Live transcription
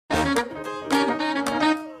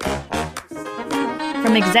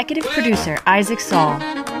From executive producer Isaac Saul,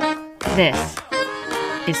 this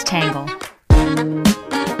is Tangle.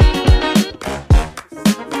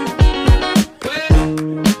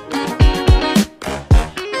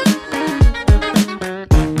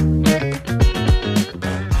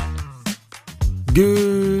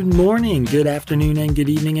 Good morning, good afternoon, and good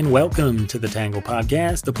evening, and welcome to the Tangle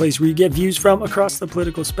Podcast, the place where you get views from across the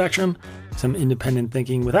political spectrum, some independent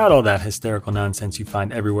thinking without all that hysterical nonsense you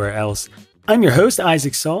find everywhere else. I'm your host,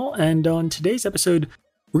 Isaac Saul, and on today's episode,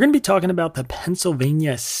 we're going to be talking about the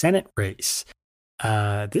Pennsylvania Senate race.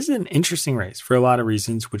 This is an interesting race for a lot of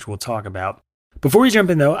reasons, which we'll talk about. Before we jump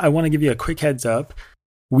in, though, I want to give you a quick heads up.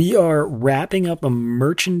 We are wrapping up a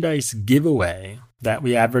merchandise giveaway that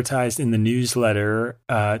we advertised in the newsletter.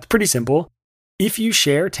 It's pretty simple. If you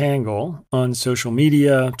share Tangle on social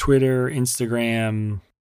media, Twitter, Instagram,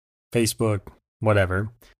 Facebook,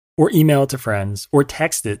 whatever, or email it to friends, or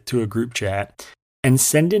text it to a group chat, and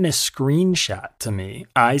send in a screenshot to me,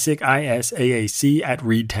 Isaac, ISAAC, at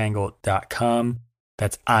readtangle.com.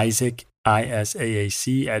 That's Isaac,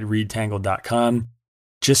 ISAAC, at readtangle.com.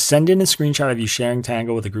 Just send in a screenshot of you sharing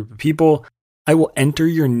Tangle with a group of people. I will enter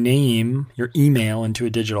your name, your email, into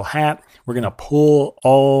a digital hat. We're going to pull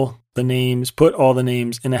all the names, put all the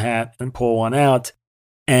names in a hat and pull one out.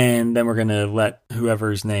 And then we're going to let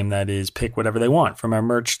whoever's name that is pick whatever they want from our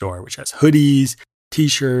merch store, which has hoodies,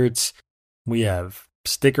 t-shirts. We have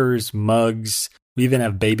stickers, mugs. We even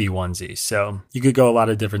have baby onesies. So you could go a lot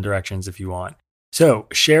of different directions if you want. So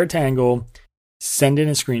share Tangle, send in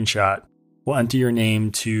a screenshot. We'll enter your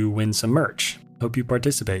name to win some merch. Hope you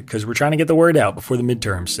participate because we're trying to get the word out before the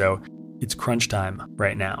midterms. So it's crunch time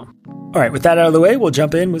right now. All right, with that out of the way, we'll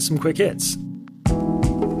jump in with some quick hits.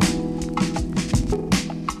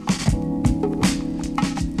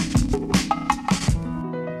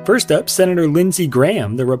 First up, Senator Lindsey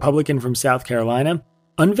Graham, the Republican from South Carolina,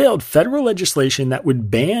 unveiled federal legislation that would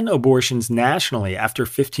ban abortions nationally after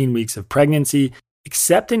 15 weeks of pregnancy,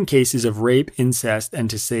 except in cases of rape, incest, and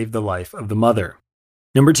to save the life of the mother.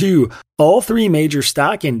 Number 2, all three major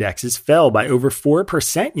stock indexes fell by over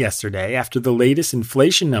 4% yesterday after the latest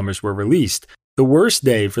inflation numbers were released, the worst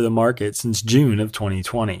day for the market since June of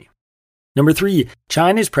 2020. Number 3,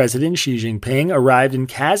 China's President Xi Jinping arrived in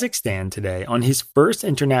Kazakhstan today on his first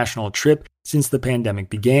international trip since the pandemic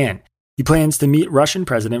began. He plans to meet Russian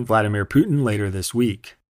President Vladimir Putin later this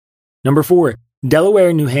week. Number 4,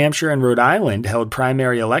 Delaware, New Hampshire, and Rhode Island held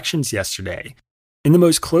primary elections yesterday. In the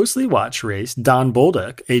most closely watched race, Don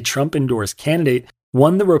Bolduc, a Trump-endorsed candidate,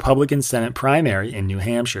 won the Republican Senate primary in New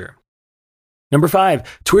Hampshire. Number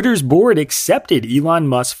 5, Twitter's board accepted Elon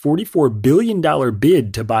Musk's $44 billion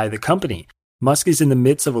bid to buy the company. Musk is in the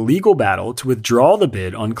midst of a legal battle to withdraw the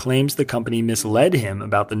bid on claims the company misled him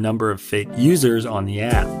about the number of fake users on the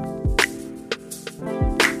app.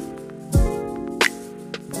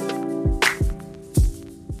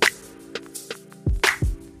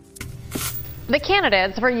 The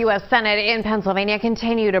candidates for U.S. Senate in Pennsylvania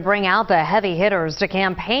continue to bring out the heavy hitters to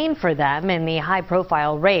campaign for them in the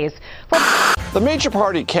high-profile race. The major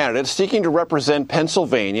party candidates seeking to represent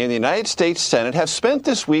Pennsylvania in the United States Senate have spent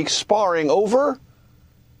this week sparring over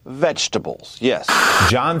vegetables. Yes.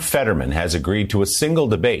 John Fetterman has agreed to a single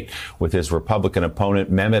debate with his Republican opponent,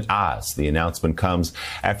 Mehmet Oz. The announcement comes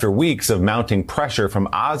after weeks of mounting pressure from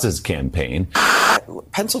Oz's campaign.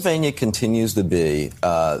 Pennsylvania continues to be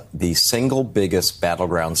the single biggest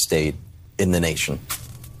battleground state in the nation.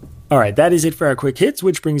 All right, that is it for our quick hits,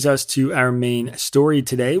 which brings us to our main story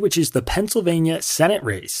today, which is the Pennsylvania Senate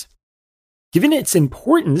race. Given its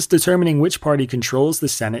importance determining which party controls the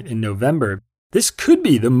Senate in November, this could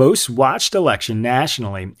be the most watched election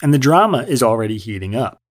nationally, and the drama is already heating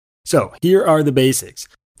up. So here are the basics.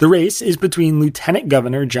 The race is between Lieutenant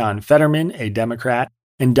Governor John Fetterman, a Democrat,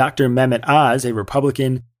 and Dr. Mehmet Oz, a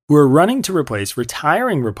Republican, who are running to replace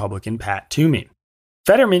retiring Republican Pat Toomey.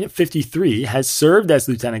 Fetterman, at 53, has served as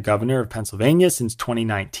Lieutenant Governor of Pennsylvania since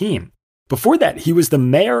 2019. Before that, he was the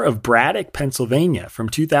mayor of Braddock, Pennsylvania from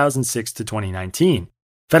 2006 to 2019.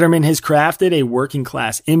 Fetterman has crafted a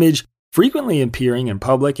working-class image, frequently appearing in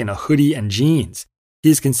public in a hoodie and jeans. He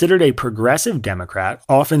is considered a progressive Democrat,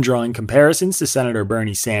 often drawing comparisons to Senator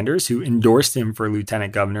Bernie Sanders, who endorsed him for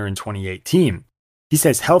lieutenant governor in 2018. He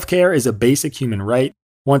says healthcare is a basic human right,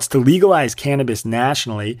 wants to legalize cannabis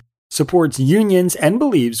nationally, supports unions, and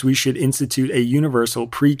believes we should institute a universal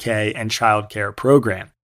pre-K and childcare program.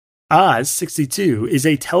 Oz, 62, is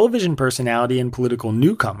a television personality and political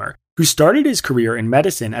newcomer who started his career in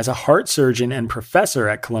medicine as a heart surgeon and professor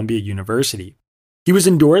at Columbia University. He was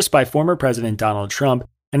endorsed by former President Donald Trump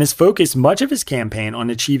and has focused much of his campaign on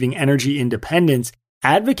achieving energy independence,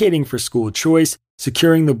 advocating for school choice,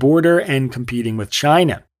 securing the border, and competing with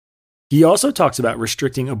China. He also talks about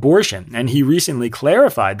restricting abortion, and he recently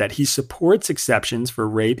clarified that he supports exceptions for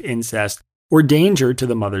rape, incest, or danger to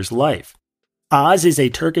the mother's life. Oz is a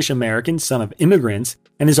Turkish-American son of immigrants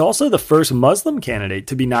and is also the first Muslim candidate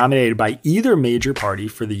to be nominated by either major party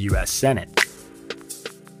for the U.S. Senate.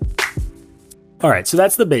 Alright, so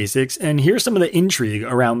that's the basics, and here's some of the intrigue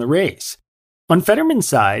around the race. On Fetterman's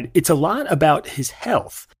side, it's a lot about his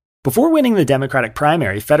health. Before winning the Democratic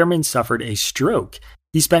primary, Fetterman suffered a stroke.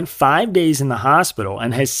 He spent 5 days in the hospital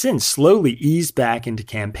and has since slowly eased back into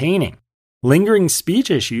campaigning. Lingering speech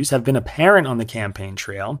issues have been apparent on the campaign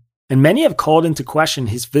trail, and many have called into question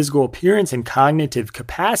his physical appearance and cognitive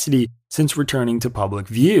capacity since returning to public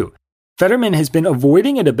view. Fetterman has been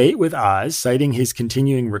avoiding a debate with Oz, citing his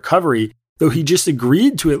continuing recovery, though he just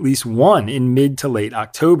agreed to at least one in mid to late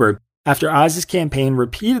October, after Oz's campaign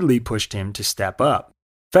repeatedly pushed him to step up.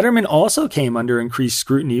 Fetterman also came under increased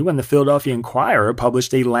scrutiny when the Philadelphia Inquirer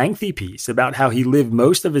published a lengthy piece about how he lived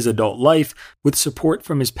most of his adult life with support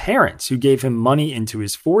from his parents, who gave him money into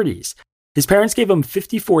his 40s. His parents gave him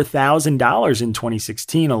 $54,000 in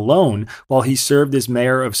 2016 alone while he served as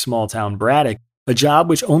mayor of small-town Braddock, a job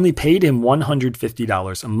which only paid him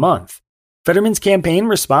 $150 a month. Fetterman's campaign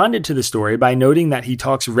responded to the story by noting that he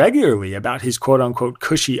talks regularly about his quote-unquote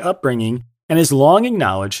cushy upbringing and has long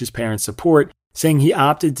acknowledged his parents' support, saying he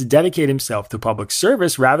opted to dedicate himself to public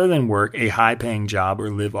service rather than work a high-paying job or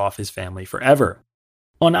live off his family forever.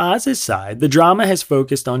 On Oz's side, the drama has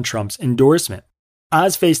focused on Trump's endorsement.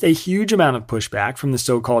 Oz faced a huge amount of pushback from the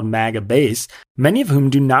so-called MAGA base, many of whom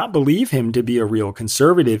do not believe him to be a real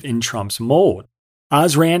conservative in Trump's mold.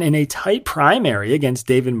 Oz ran in a tight primary against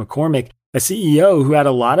David McCormick, a CEO who had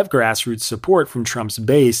a lot of grassroots support from Trump's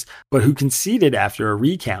base, but who conceded after a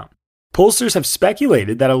recount. Pollsters have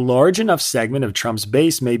speculated that a large enough segment of Trump's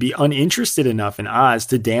base may be uninterested enough in Oz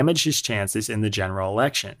to damage his chances in the general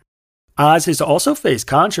election. Oz has also faced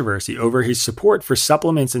controversy over his support for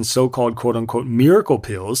supplements and so-called quote-unquote miracle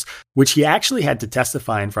pills, which he actually had to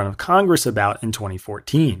testify in front of Congress about in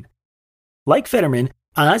 2014. Like Fetterman,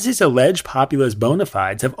 Oz's alleged populist bona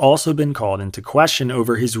fides have also been called into question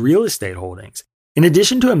over his real estate holdings. In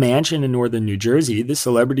addition to a mansion in northern New Jersey, the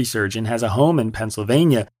celebrity surgeon has a home in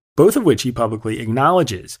Pennsylvania, both of which he publicly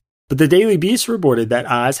acknowledges. But the Daily Beast reported that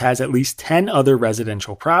Oz has at least 10 other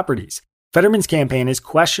residential properties. Fetterman's campaign has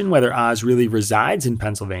questioned whether Oz really resides in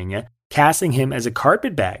Pennsylvania, casting him as a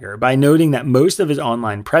carpetbagger by noting that most of his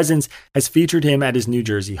online presence has featured him at his New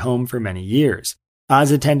Jersey home for many years.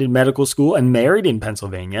 Oz attended medical school and married in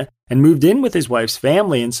Pennsylvania, and moved in with his wife's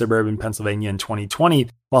family in suburban Pennsylvania in 2020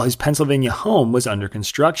 while his Pennsylvania home was under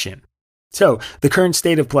construction. So, the current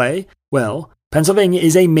state of play? Well, Pennsylvania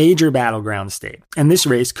is a major battleground state, and this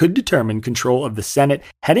race could determine control of the Senate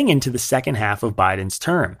heading into the second half of Biden's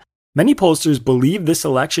term. Many pollsters believe this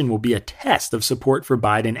election will be a test of support for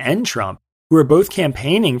Biden and Trump, who are both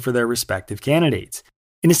campaigning for their respective candidates.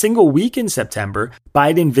 In a single week in September,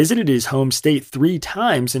 Biden visited his home state 3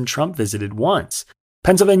 times and Trump visited once.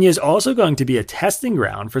 Pennsylvania is also going to be a testing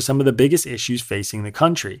ground for some of the biggest issues facing the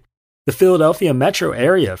country. The Philadelphia metro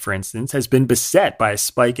area, for instance, has been beset by a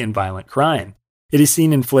spike in violent crime. It has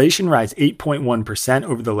seen inflation rise 8.1%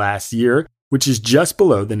 over the last year, which is just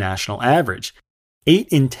below the national average. 8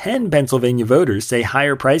 in 10 Pennsylvania voters say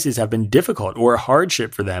higher prices have been difficult or a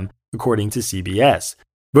hardship for them, according to CBS.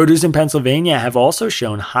 Voters in Pennsylvania have also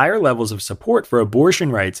shown higher levels of support for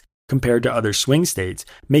abortion rights compared to other swing states,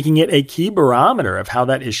 making it a key barometer of how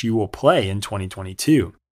that issue will play in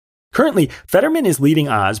 2022. Currently, Fetterman is leading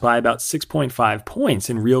Oz by about 6.5 points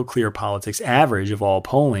in Real Clear Politics average of all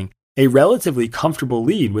polling, a relatively comfortable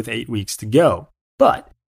lead with 8 weeks to go. But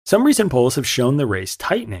some recent polls have shown the race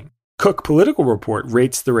tightening. Cook Political Report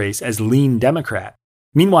rates the race as lean Democrat.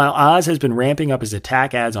 Meanwhile, Oz has been ramping up his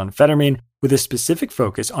attack ads on Fetterman with a specific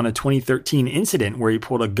focus on a 2013 incident where he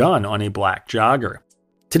pulled a gun on a black jogger.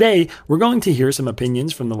 Today, we're going to hear some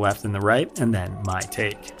opinions from the left and the right, and then my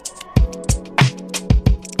take.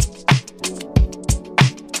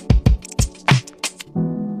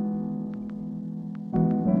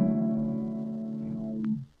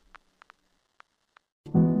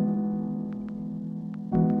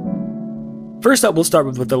 First up, we'll start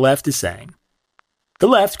with what the left is saying. The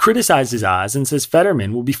left criticizes Oz and says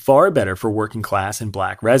Fetterman will be far better for working class and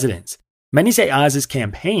black residents. Many say Oz's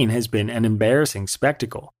campaign has been an embarrassing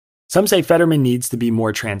spectacle. Some say Fetterman needs to be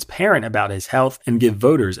more transparent about his health and give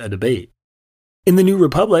voters a debate. In the New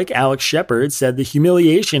Republic, Alex Shepard said the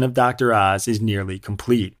humiliation of Dr. Oz is nearly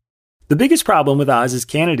complete. The biggest problem with Oz's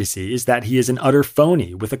candidacy is that he is an utter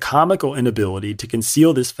phony with a comical inability to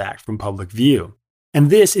conceal this fact from public view. And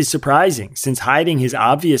this is surprising, since hiding his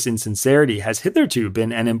obvious insincerity has hitherto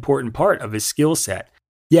been an important part of his skill set.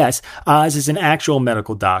 Yes, Oz is an actual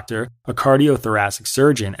medical doctor, a cardiothoracic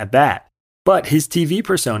surgeon at that. But his TV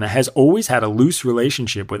persona has always had a loose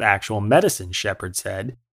relationship with actual medicine, Shepard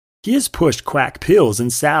said. He has pushed quack pills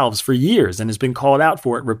and salves for years and has been called out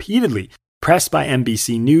for it repeatedly. Pressed by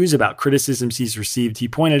NBC News about criticisms he's received, he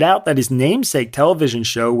pointed out that his namesake television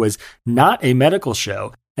show was not a medical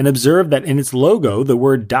show and observed that in its logo, the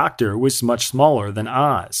word doctor was much smaller than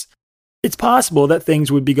Oz. It's possible that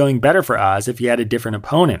things would be going better for Oz if he had a different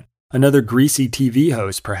opponent, another greasy TV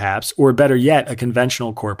host perhaps, or better yet, a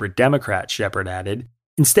conventional corporate Democrat, Shepard added.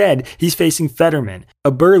 Instead, he's facing Fetterman, a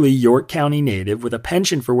burly York County native with a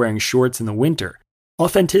penchant for wearing shorts in the winter.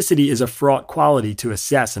 Authenticity is a fraught quality to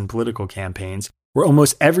assess in political campaigns, where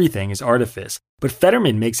almost everything is artifice, but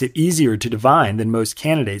Fetterman makes it easier to divine than most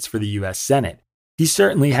candidates for the U.S. Senate. He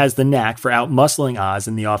certainly has the knack for outmuscling Oz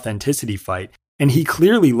in the authenticity fight, and he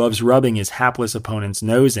clearly loves rubbing his hapless opponent's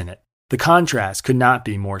nose in it. The contrast could not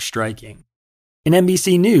be more striking. In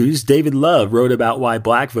NBC News, David Love wrote about why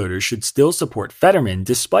black voters should still support Fetterman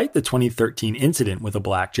despite the 2013 incident with a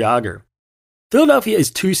black jogger. Philadelphia is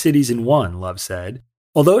two cities in one, Love said.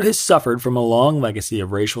 Although it has suffered from a long legacy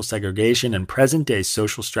of racial segregation and present-day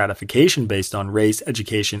social stratification based on race,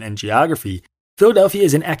 education, and geography, Philadelphia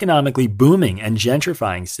is an economically booming and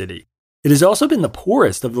gentrifying city. It has also been the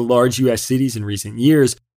poorest of the large U.S. cities in recent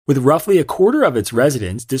years, with roughly a quarter of its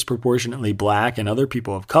residents, disproportionately black and other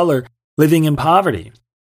people of color, living in poverty.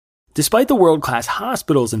 Despite the world-class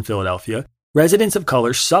hospitals in Philadelphia, residents of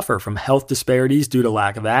color suffer from health disparities due to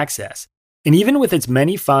lack of access. And even with its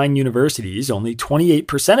many fine universities, only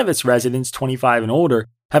 28% of its residents 25 and older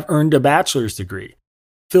have earned a bachelor's degree.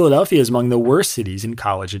 Philadelphia is among the worst cities in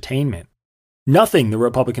college attainment. Nothing the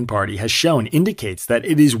Republican Party has shown indicates that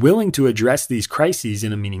it is willing to address these crises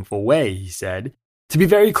in a meaningful way, he said. To be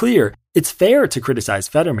very clear, it's fair to criticize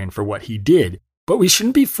Fetterman for what he did, but we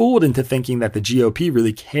shouldn't be fooled into thinking that the GOP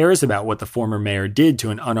really cares about what the former mayor did to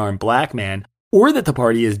an unarmed black man, or that the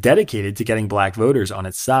party is dedicated to getting black voters on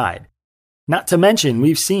its side. Not to mention,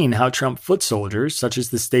 we've seen how Trump foot soldiers, such as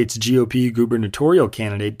the state's GOP gubernatorial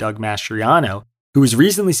candidate Doug Mastriano, who was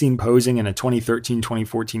recently seen posing in a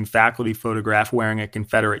 2013-2014 faculty photograph wearing a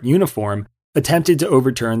Confederate uniform, attempted to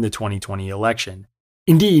overturn the 2020 election.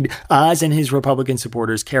 Indeed, Oz and his Republican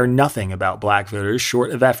supporters care nothing about black voters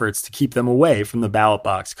short of efforts to keep them away from the ballot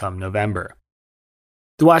box come November.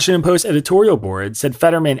 The Washington Post editorial board said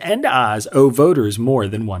Fetterman and Oz owe voters more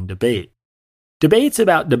than one debate. Debates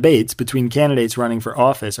about debates between candidates running for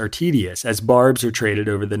office are tedious, as barbs are traded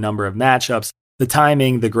over the number of matchups, the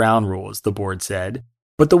timing, the ground rules, the board said.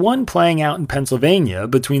 But the one playing out in Pennsylvania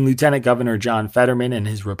between Lieutenant Governor John Fetterman and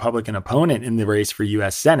his Republican opponent in the race for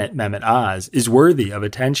U.S. Senate, Mehmet Oz, is worthy of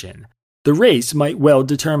attention. The race might well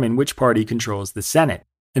determine which party controls the Senate,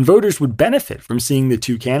 and voters would benefit from seeing the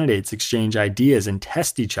two candidates exchange ideas and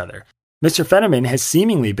test each other. Mr. Fetterman has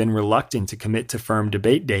seemingly been reluctant to commit to firm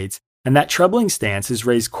debate dates, and that troubling stance has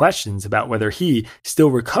raised questions about whether he, still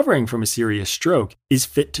recovering from a serious stroke, is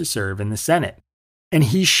fit to serve in the Senate. And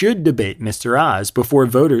he should debate Mr. Oz before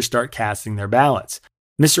voters start casting their ballots.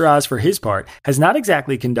 Mr. Oz, for his part, has not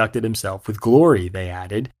exactly conducted himself with glory, they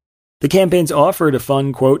added. The campaigns offer to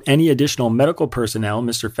fund, quote, any additional medical personnel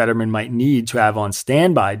Mr. Fetterman might need to have on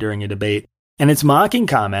standby during a debate, and its mocking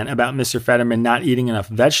comment about Mr. Fetterman not eating enough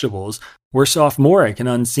vegetables were sophomoric and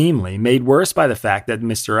unseemly, made worse by the fact that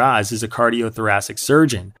Mr. Oz is a cardiothoracic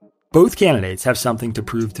surgeon. Both candidates have something to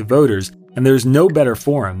prove to voters, and there's no better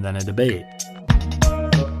forum than a debate.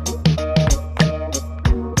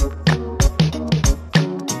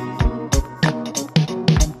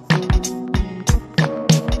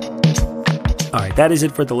 All right, that is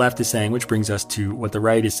it for what the left is saying, which brings us to what the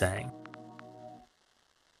right is saying.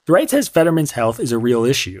 The right says Fetterman's health is a real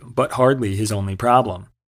issue, but hardly his only problem.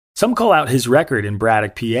 Some call out his record in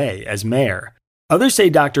Braddock, PA, as mayor. Others say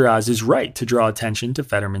Dr. Oz is right to draw attention to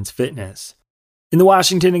Fetterman's fitness. In the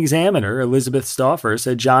Washington Examiner, Elizabeth Stauffer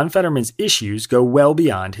said John Fetterman's issues go well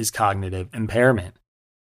beyond his cognitive impairment.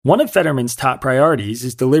 One of Fetterman's top priorities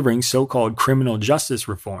is delivering so-called criminal justice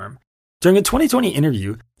reform. During a 2020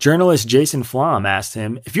 interview, journalist Jason Flom asked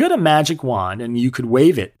him, if you had a magic wand and you could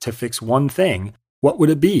wave it to fix one thing, what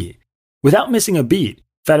would it be? Without missing a beat,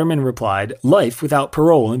 Fetterman replied, life without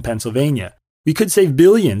parole in Pennsylvania. We could save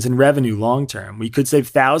billions in revenue long term. We could save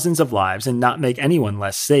thousands of lives and not make anyone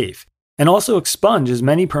less safe. And also expunge as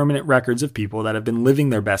many permanent records of people that have been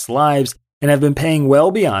living their best lives and have been paying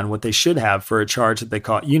well beyond what they should have for a charge that they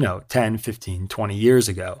caught, 10, 15, 20 years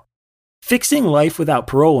ago. Fixing life without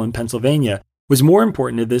parole in Pennsylvania was more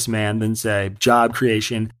important to this man than, say, job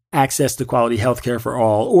creation, access to quality health care for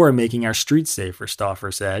all, or making our streets safer,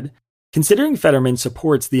 Stauffer said. Considering Fetterman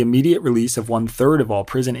supports the immediate release of 1/3 of all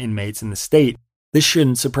prison inmates in the state, this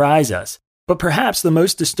shouldn't surprise us. But perhaps the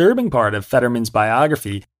most disturbing part of Fetterman's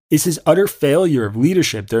biography is his utter failure of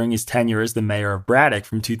leadership during his tenure as the mayor of Braddock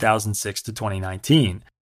from 2006 to 2019.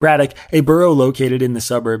 Braddock, a borough located in the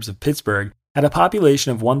suburbs of Pittsburgh, had a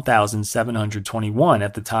population of 1,721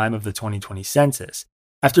 at the time of the 2020 census.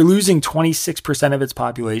 After losing 26% of its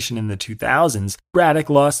population in the 2000s, Braddock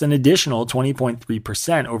lost an additional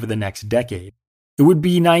 20.3% over the next decade. It would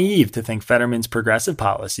be naive to think Fetterman's progressive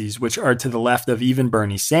policies, which are to the left of even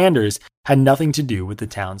Bernie Sanders, had nothing to do with the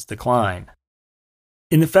town's decline.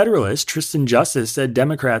 In The Federalist, Tristan Justice said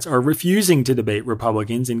Democrats are refusing to debate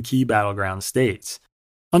Republicans in key battleground states.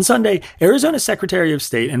 On Sunday, Arizona Secretary of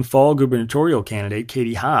State and fall gubernatorial candidate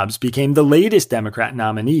Katie Hobbs became the latest Democrat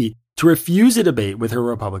nominee to refuse a debate with her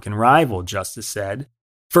Republican rival, Justice said.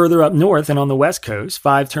 Further up north and on the West Coast,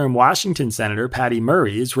 5-term Washington Senator Patty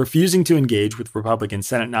Murray is refusing to engage with Republican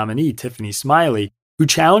Senate nominee Tiffany Smiley, who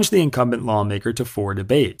challenged the incumbent lawmaker to 4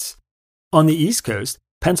 debates. On the East Coast,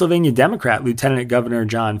 Pennsylvania Democrat Lieutenant Governor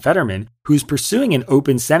John Fetterman, who is pursuing an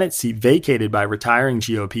open Senate seat vacated by retiring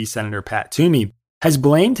GOP Senator Pat Toomey, has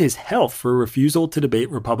blamed his health for a refusal to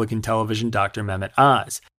debate Republican television Dr. Mehmet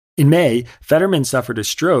Oz. In May, Fetterman suffered a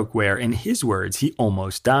stroke where, in his words, he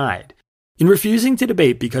almost died. In refusing to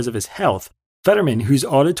debate because of his health, Fetterman, whose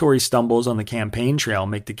auditory stumbles on the campaign trail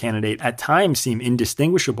make the candidate at times seem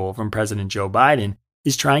indistinguishable from President Joe Biden,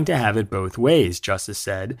 is trying to have it both ways, Justice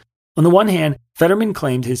said. On the one hand, Fetterman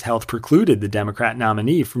claimed his health precluded the Democrat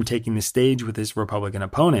nominee from taking the stage with his Republican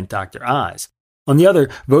opponent, Dr. Oz. On the other,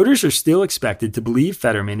 voters are still expected to believe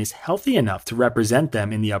Fetterman is healthy enough to represent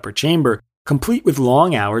them in the upper chamber, complete with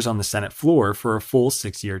long hours on the Senate floor for a full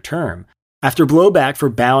 6-year term. After blowback for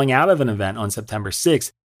bowing out of an event on September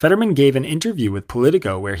 6th, Fetterman gave an interview with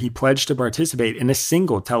Politico where he pledged to participate in a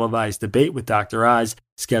single televised debate with Dr. Oz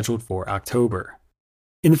scheduled for October.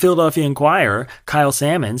 In the Philadelphia Inquirer, Kyle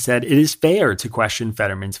Salmon said it is fair to question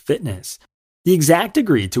Fetterman's fitness. The exact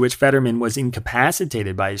degree to which Fetterman was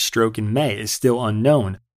incapacitated by his stroke in May is still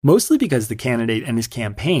unknown, mostly because the candidate and his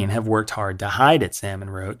campaign have worked hard to hide it,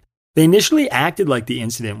 Salmon wrote. They initially acted like the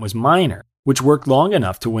incident was minor, which worked long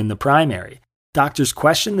enough to win the primary. Doctors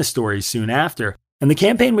questioned the story soon after, and the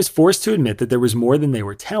campaign was forced to admit that there was more than they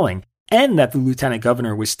were telling, and that the lieutenant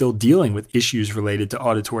governor was still dealing with issues related to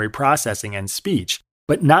auditory processing and speech,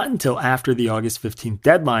 but not until after the August 15th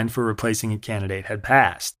deadline for replacing a candidate had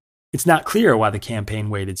passed. It's not clear why the campaign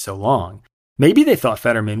waited so long. Maybe they thought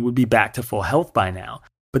Fetterman would be back to full health by now,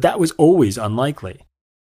 but that was always unlikely.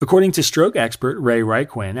 According to stroke expert Ray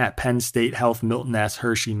Reichwin at Penn State Health Milton S.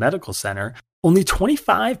 Hershey Medical Center, only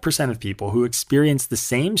 25% of people who experience the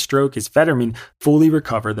same stroke as Fetterman fully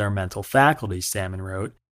recover their mental faculties, Salmon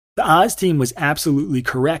wrote. The Oz team was absolutely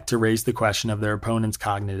correct to raise the question of their opponent's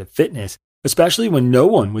cognitive fitness, especially when no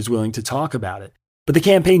one was willing to talk about it. But the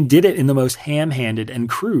campaign did it in the most ham-handed and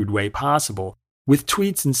crude way possible, with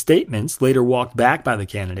tweets and statements later walked back by the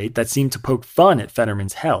candidate that seemed to poke fun at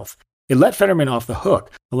Fetterman's health. It let Fetterman off the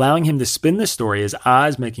hook, allowing him to spin the story as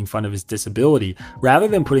Oz making fun of his disability, rather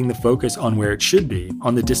than putting the focus on where it should be,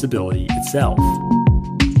 on the disability itself.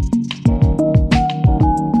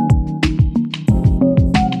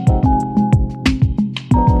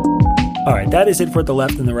 All right, that is it for The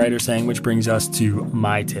Left and the Right Are Saying, which brings us to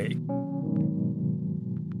my take.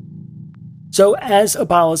 So as a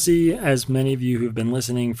policy, as many of you who've been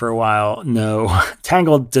listening for a while know,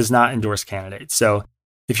 Tangle does not endorse candidates. So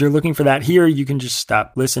if you're looking for that here, you can just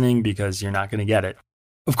stop listening because you're not going to get it.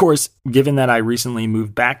 Of course, given that I recently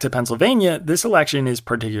moved back to Pennsylvania, this election is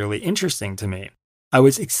particularly interesting to me. I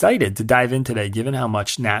was excited to dive in today given how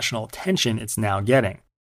much national attention it's now getting.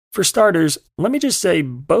 For starters, let me just say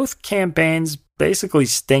both campaigns basically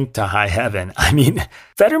stink to high heaven. I mean,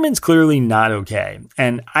 Fetterman's clearly not okay,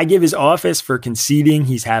 and I give his office for conceding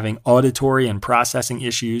he's having auditory and processing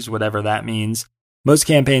issues, whatever that means. Most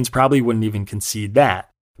campaigns probably wouldn't even concede that.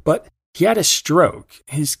 But he had a stroke.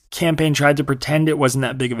 His campaign tried to pretend it wasn't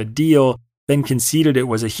that big of a deal, then conceded it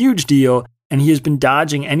was a huge deal, and he has been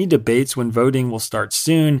dodging any debates when voting will start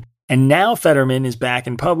soon. And now Fetterman is back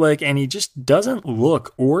in public, and he just doesn't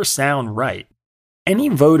look or sound right. Any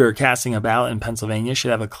voter casting a ballot in Pennsylvania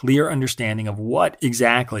should have a clear understanding of what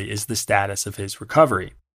exactly is the status of his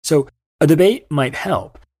recovery. So a debate might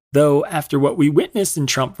help, though after what we witnessed in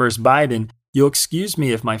Trump versus Biden, you'll excuse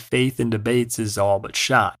me if my faith in debates is all but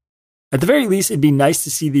shot. At the very least, it'd be nice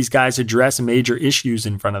to see these guys address major issues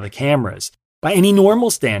in front of the cameras. By any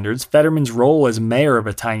normal standards, Fetterman's role as mayor of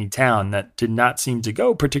a tiny town that did not seem to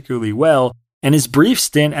go particularly well, and his brief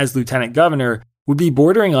stint as lieutenant governor would be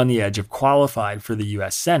bordering on the edge of qualified for the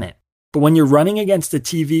U.S. Senate. But when you're running against a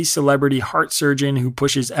TV celebrity heart surgeon who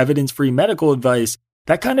pushes evidence-free medical advice,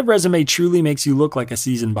 that kind of resume truly makes you look like a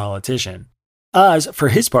seasoned politician. Oz, for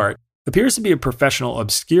his part, appears to be a professional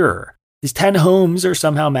obscurer. His 10 homes are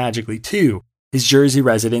somehow magically 2. His Jersey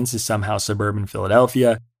residence is somehow suburban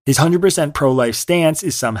Philadelphia. His 100% pro-life stance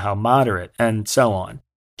is somehow moderate, and so on.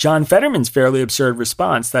 John Fetterman's fairly absurd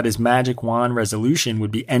response that his magic wand resolution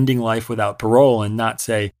would be ending life without parole and not,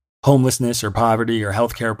 say, homelessness or poverty or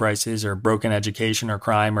healthcare prices or broken education or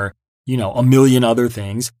crime or, a million other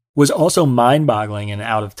things was also mind-boggling and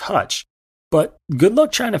out of touch. But good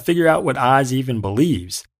luck trying to figure out what Oz even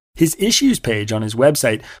believes. His issues page on his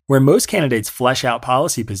website, where most candidates flesh out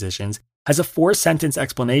policy positions, has a 4-sentence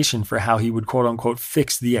explanation for how he would quote-unquote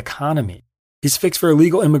fix the economy. His fix for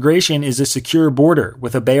illegal immigration is a secure border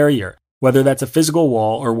with a barrier, whether that's a physical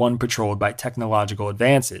wall or one patrolled by technological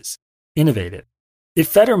advances. Innovative. If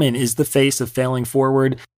Fetterman is the face of failing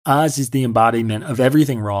forward, Oz is the embodiment of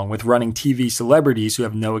everything wrong with running TV celebrities who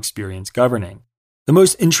have no experience governing. The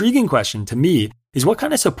most intriguing question to me is what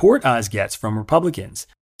kind of support Oz gets from Republicans.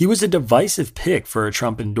 He was a divisive pick for a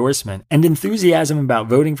Trump endorsement, and enthusiasm about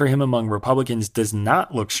voting for him among Republicans does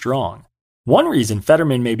not look strong. One reason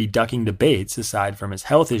Fetterman may be ducking debates, aside from his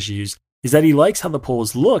health issues, is that he likes how the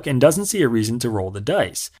polls look and doesn't see a reason to roll the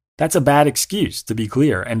dice. That's a bad excuse, to be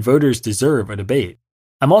clear, and voters deserve a debate.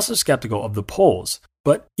 I'm also skeptical of the polls,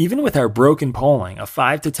 but even with our broken polling, a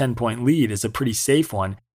 5 to 10 point lead is a pretty safe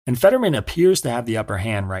one, and Fetterman appears to have the upper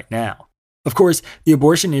hand right now. Of course, the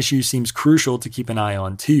abortion issue seems crucial to keep an eye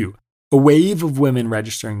on too. A wave of women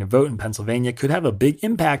registering to vote in Pennsylvania could have a big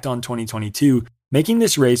impact on 2022, making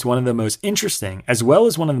this race one of the most interesting as well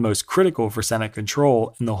as one of the most critical for Senate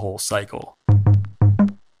control in the whole cycle.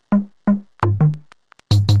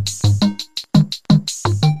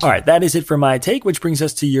 All right, that is it for my take, which brings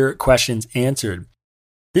us to your questions answered.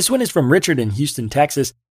 This one is from Richard in Houston,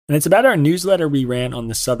 Texas, and it's about our newsletter we ran on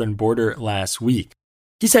the southern border last week.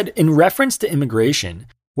 He said, in reference to immigration,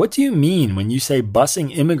 what do you mean when you say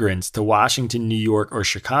busing immigrants to Washington, New York, or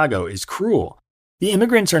Chicago is cruel? The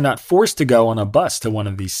immigrants are not forced to go on a bus to one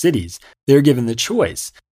of these cities. They are given the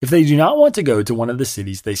choice. If they do not want to go to one of the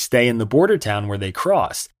cities, they stay in the border town where they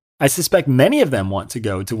crossed. I suspect many of them want to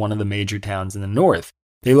go to one of the major towns in the north.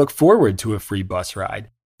 They look forward to a free bus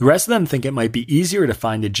ride. The rest of them think it might be easier to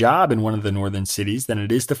find a job in one of the northern cities than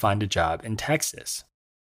it is to find a job in Texas.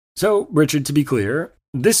 So, Richard, to be clear,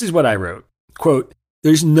 this is what I wrote. Quote,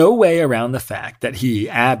 there's no way around the fact that he,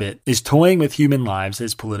 Abbott, is toying with human lives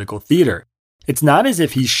as political theater. It's not as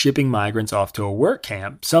if he's shipping migrants off to a work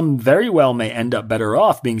camp. Some very well may end up better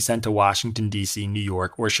off being sent to Washington, D.C., New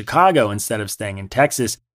York, or Chicago instead of staying in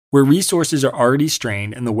Texas, where resources are already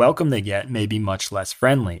strained and the welcome they get may be much less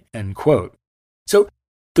friendly, end quote. So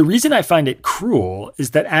the reason I find it cruel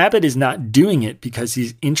is that Abbott is not doing it because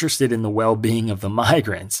he's interested in the well-being of the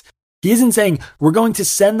migrants. He isn't saying, we're going to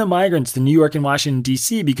send the migrants to New York and Washington,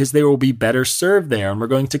 D.C. because they will be better served there, and we're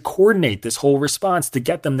going to coordinate this whole response to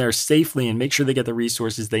get them there safely and make sure they get the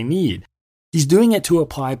resources they need. He's doing it to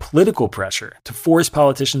apply political pressure, to force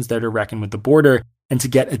politicians there to reckon with the border, and to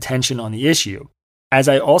get attention on the issue. As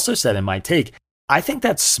I also said in my take, I think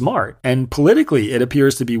that's smart, and politically it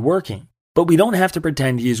appears to be working. But we don't have to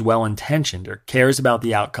pretend he is well-intentioned or cares about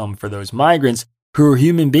the outcome for those migrants who are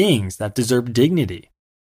human beings that deserve dignity.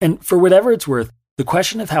 And for whatever it's worth, the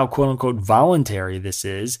question of how quote-unquote voluntary this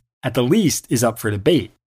is, at the least, is up for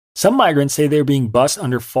debate. Some migrants say they're being bused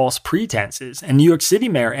under false pretenses, and New York City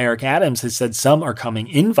Mayor Eric Adams has said some are coming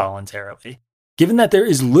involuntarily. Given that there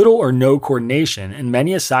is little or no coordination and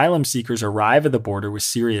many asylum seekers arrive at the border with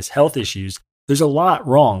serious health issues, there's a lot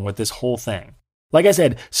wrong with this whole thing. Like I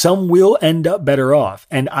said, some will end up better off,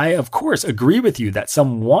 and I, of course, agree with you that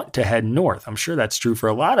some want to head north. I'm sure that's true for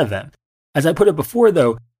a lot of them. As I put it before,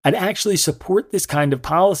 though, I'd actually support this kind of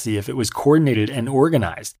policy if it was coordinated and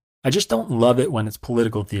organized. I just don't love it when it's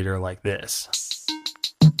political theater like this.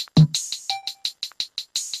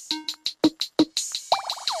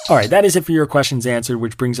 All right, that is it for your questions answered,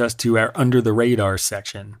 which brings us to our Under the Radar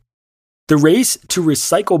section. The race to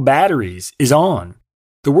recycle batteries is on.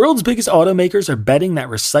 The world's biggest automakers are betting that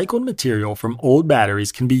recycled material from old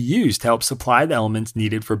batteries can be used to help supply the elements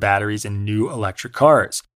needed for batteries in new electric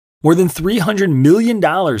cars. More than $300 million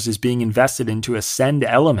is being invested into Ascend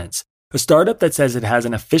Elements, a startup that says it has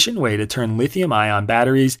an efficient way to turn lithium-ion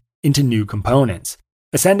batteries into new components.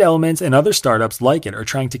 Ascend Elements and other startups like it are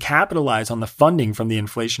trying to capitalize on the funding from the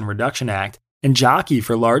Inflation Reduction Act and jockey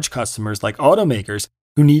for large customers like automakers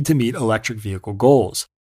who need to meet electric vehicle goals.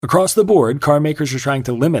 Across the board, car makers are trying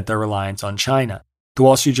to limit their reliance on China. The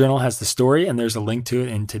Wall Street Journal has the story, and there's a link to it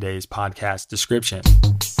in today's podcast description.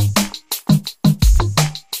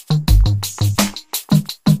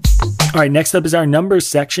 All right, next up is our numbers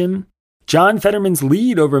section. John Fetterman's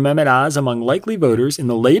lead over Mehmet Oz among likely voters in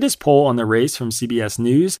the latest poll on the race from CBS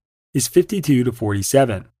News is 52 to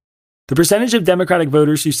 47. The percentage of Democratic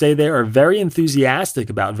voters who say they are very enthusiastic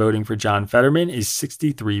about voting for John Fetterman is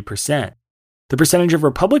 63%. The percentage of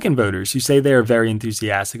Republican voters who say they are very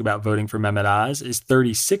enthusiastic about voting for Mehmet Oz is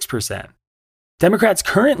 36%. Democrats'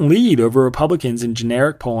 current lead over Republicans in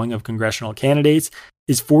generic polling of congressional candidates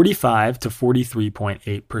is 45 to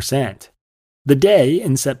 43.8%. The day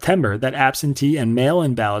in September that absentee and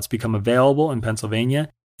mail-in ballots become available in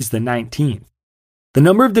Pennsylvania is the 19th. The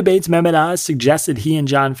number of debates Mehmet Oz suggested he and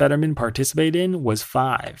John Fetterman participate in was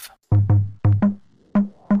 5.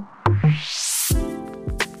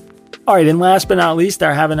 All right, and last but not least,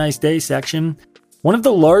 our Have a Nice Day section. One of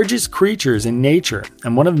the largest creatures in nature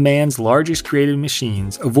and one of man's largest created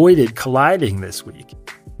machines avoided colliding this week.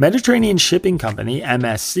 Mediterranean Shipping Company,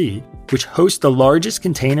 MSC, which hosts the largest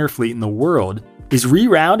container fleet in the world, is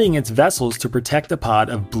rerouting its vessels to protect a pod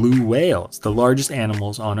of blue whales, the largest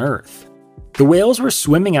animals on Earth. The whales were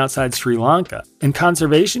swimming outside Sri Lanka, and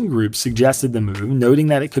conservation groups suggested the move, noting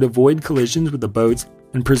that it could avoid collisions with the boats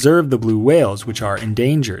and preserve the blue whales, which are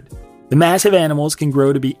endangered. The massive animals can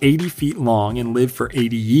grow to be 80 feet long and live for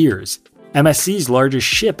 80 years. MSC's largest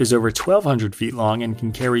ship is over 1,200 feet long and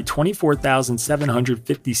can carry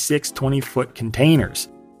 24,756 20-foot containers.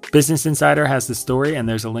 Business Insider has the story, and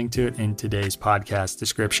there's a link to it in today's podcast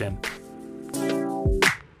description.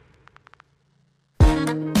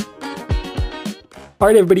 All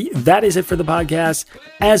right, everybody, that is it for the podcast.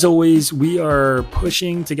 As always, we are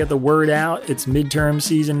pushing to get the word out. It's midterm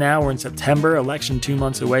season now. We're in September, election 2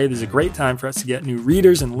 months away. This is a great time for us to get new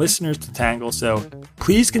readers and listeners to Tangle. So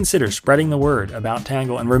please consider spreading the word about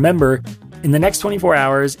Tangle. And remember, in the next 24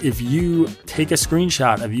 hours, if you take a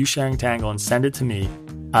screenshot of you sharing Tangle and send it to me,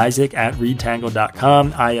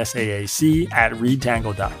 Isaac@readtangle.com,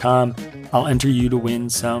 ISAAC@readtangle.com, I'll enter you to win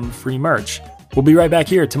some free merch. We'll be right back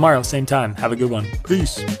here tomorrow, same time. Have a good one.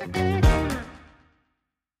 Peace.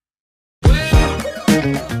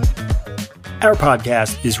 Our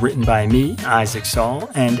podcast is written by me, Isaac Saul,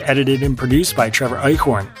 and edited and produced by Trevor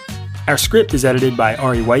Eichhorn. Our script is edited by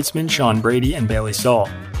Ari Weitzman, Sean Brady, and Bailey Saul.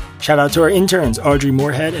 Shout out to our interns, Audrey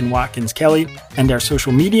Moorhead and Watkins Kelly, and our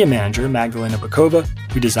social media manager, Magdalena Bokova,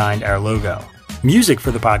 who designed our logo. Music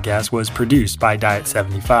for the podcast was produced by Diet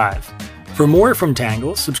 75. For more from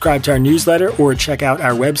Tangle, subscribe to our newsletter or check out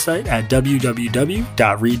our website at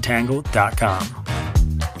www.readtangle.com.